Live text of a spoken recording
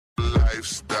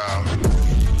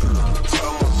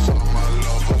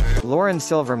Lauren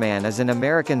Silverman is an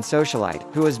American socialite,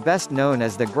 who is best known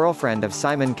as the girlfriend of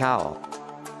Simon Cowell.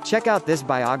 Check out this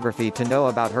biography to know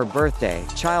about her birthday,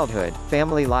 childhood,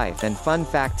 family life and fun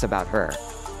facts about her.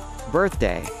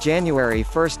 Birthday, January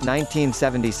 1,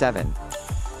 1977.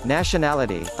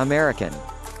 Nationality, American.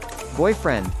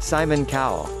 Boyfriend, Simon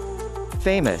Cowell.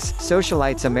 Famous,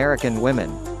 socialites American women.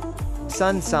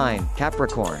 Sun sign,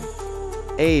 Capricorn.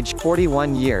 Age,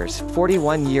 41 years,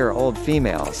 41-year-old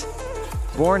females.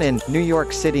 Born in New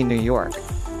York City, New York.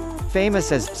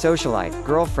 Famous as socialite,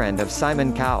 girlfriend of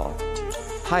Simon Cowell.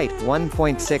 Height,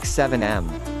 1.67 m.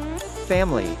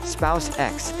 Family, spouse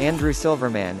X, Andrew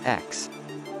Silverman X.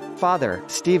 Father,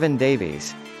 Stephen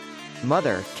Davies.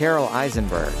 Mother, Carole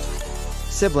Eisenberg.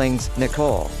 Siblings,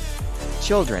 Nicole.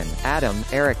 Children, Adam,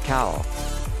 Eric Cowell.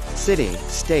 City,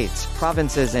 states,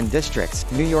 provinces and districts,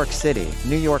 New York City,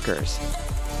 New Yorkers.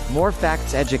 More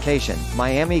facts. Education,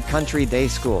 Miami Country Day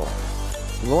School.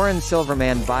 Lauren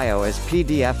Silverman Bio as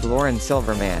PDF. Lauren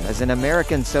Silverman is an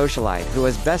American socialite who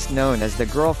is best known as the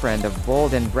girlfriend of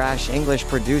bold and brash English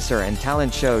producer and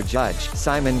talent show judge,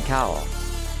 Simon Cowell,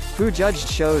 who judged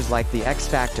shows like The X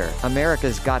Factor,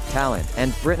 America's Got Talent,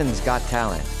 and Britain's Got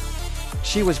Talent.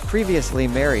 She was previously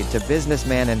married to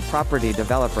businessman and property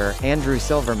developer, Andrew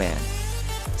Silverman.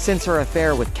 Since her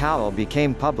affair with Cowell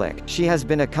became public, she has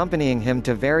been accompanying him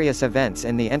to various events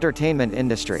in the entertainment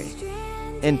industry.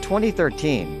 In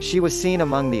 2013, she was seen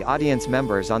among the audience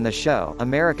members on the show,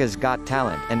 America's Got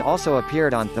Talent, and also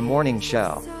appeared on The Morning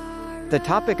Show. The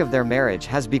topic of their marriage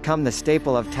has become the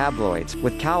staple of tabloids,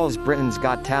 with Cowell's Britain's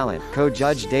Got Talent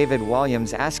co-judge David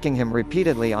Walliams asking him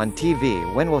repeatedly on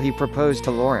TV when will he propose to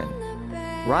Lauren.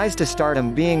 Rise to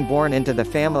stardom. Being born into the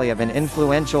family of an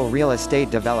influential real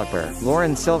estate developer,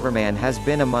 Lauren Silverman has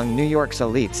been among New York's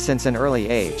elites since an early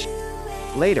age.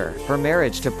 Later, her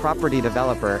marriage to property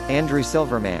developer, Andrew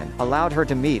Silverman, allowed her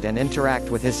to meet and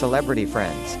interact with his celebrity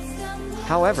friends.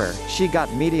 However, she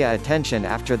got media attention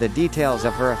after the details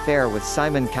of her affair with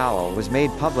Simon Cowell was made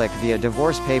public via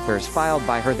divorce papers filed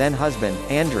by her then-husband,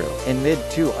 Andrew, in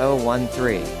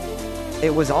mid-2013.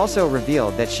 It was also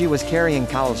revealed that she was carrying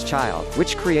Cowell's child,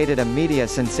 which created a media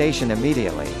sensation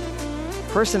immediately.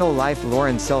 Personal life.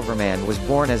 Lauren Silverman was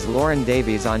born as Lauren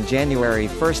Davies on January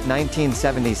 1,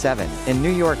 1977, in New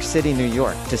York City, New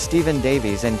York, to Stephen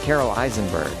Davies and Carole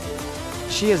Eisenberg.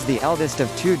 She is the eldest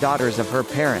of two daughters of her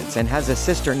parents and has a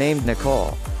sister named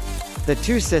Nicole. The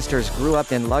two sisters grew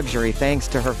up in luxury thanks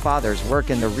to her father's work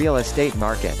in the real estate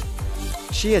market.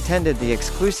 She attended the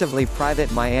exclusively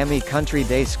private Miami Country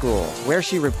Day School, where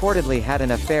she reportedly had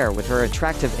an affair with her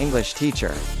attractive English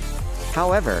teacher.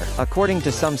 However, according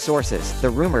to some sources, the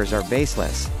rumors are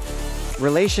baseless.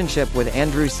 Relationship with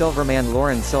Andrew Silverman.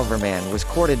 Lauren Silverman was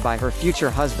courted by her future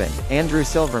husband, Andrew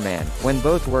Silverman, when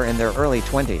both were in their early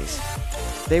 20s.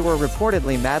 They were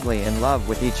reportedly madly in love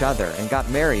with each other and got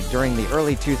married during the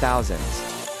early 2000s.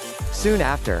 Soon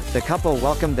after, the couple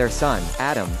welcomed their son,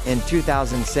 Adam, in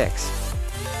 2006.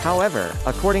 However,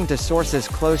 according to sources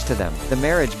close to them, the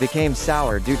marriage became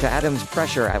sour due to Adam's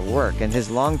pressure at work and his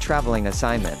long traveling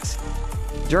assignments.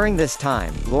 During this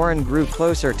time, Lauren grew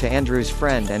closer to Andrew's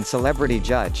friend and celebrity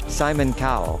judge, Simon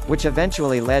Cowell, which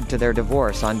eventually led to their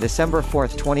divorce on December 4,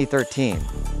 2013.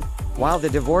 While the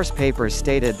divorce papers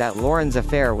stated that Lauren's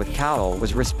affair with Cowell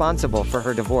was responsible for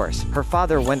her divorce, her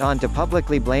father went on to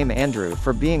publicly blame Andrew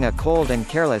for being a cold and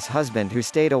careless husband who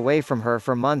stayed away from her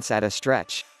for months at a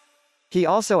stretch. He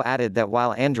also added that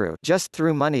while Andrew just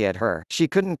threw money at her, she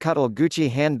couldn't cuddle Gucci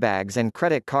handbags and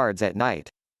credit cards at night.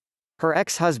 Her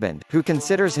ex-husband, who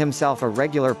considers himself a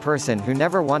regular person who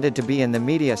never wanted to be in the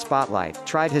media spotlight,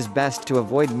 tried his best to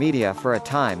avoid media for a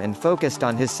time and focused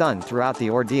on his son throughout the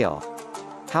ordeal.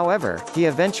 However, he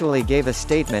eventually gave a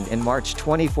statement in March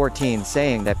 2014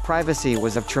 saying that privacy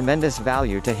was of tremendous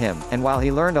value to him, and while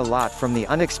he learned a lot from the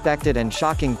unexpected and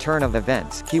shocking turn of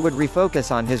events, he would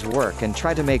refocus on his work and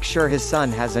try to make sure his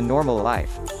son has a normal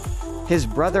life. His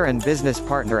brother and business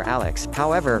partner Alex,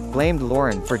 however, blamed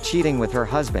Lauren for cheating with her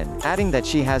husband, adding that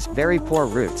she has very poor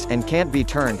roots and can't be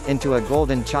turned into a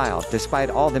golden child despite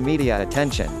all the media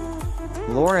attention.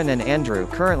 Lauren and Andrew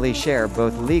currently share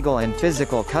both legal and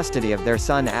physical custody of their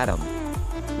son Adam.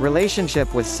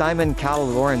 Relationship with Simon Cowell.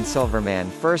 Lauren Silverman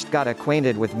first got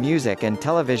acquainted with music and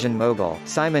television mogul,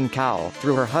 Simon Cowell,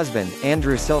 through her husband,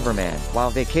 Andrew Silverman, while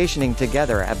vacationing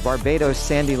together at Barbados'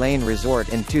 Sandy Lane Resort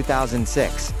in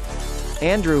 2006.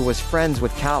 Andrew was friends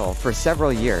with Cowell for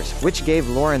several years, which gave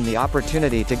Lauren the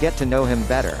opportunity to get to know him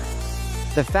better.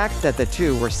 The fact that the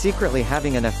two were secretly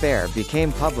having an affair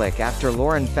became public after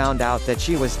Lauren found out that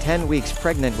she was 10 weeks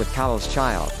pregnant with Cowell's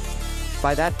child.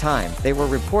 By that time, they were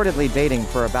reportedly dating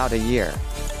for about a year.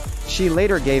 She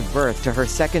later gave birth to her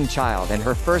second child and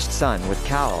her first son with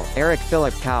Carole, Eric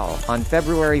Philip Carole, on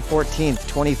February 14,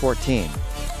 2014.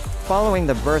 Following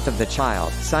the birth of the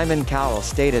child, Simon Cowell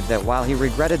stated that while he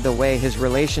regretted the way his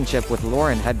relationship with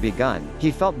Lauren had begun,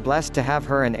 he felt blessed to have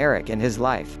her and Eric in his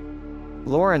life.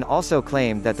 Lauren also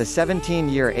claimed that the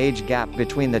 17-year age gap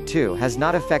between the two has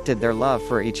not affected their love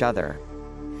for each other.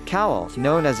 Cowell,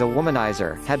 known as a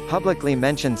womanizer, had publicly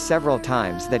mentioned several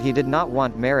times that he did not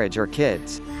want marriage or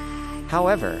kids.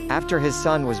 However, after his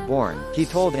son was born, he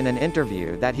told in an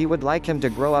interview that he would like him to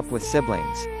grow up with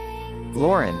siblings.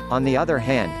 Lauren, on the other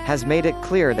hand, has made it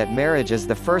clear that marriage is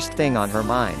the first thing on her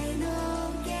mind.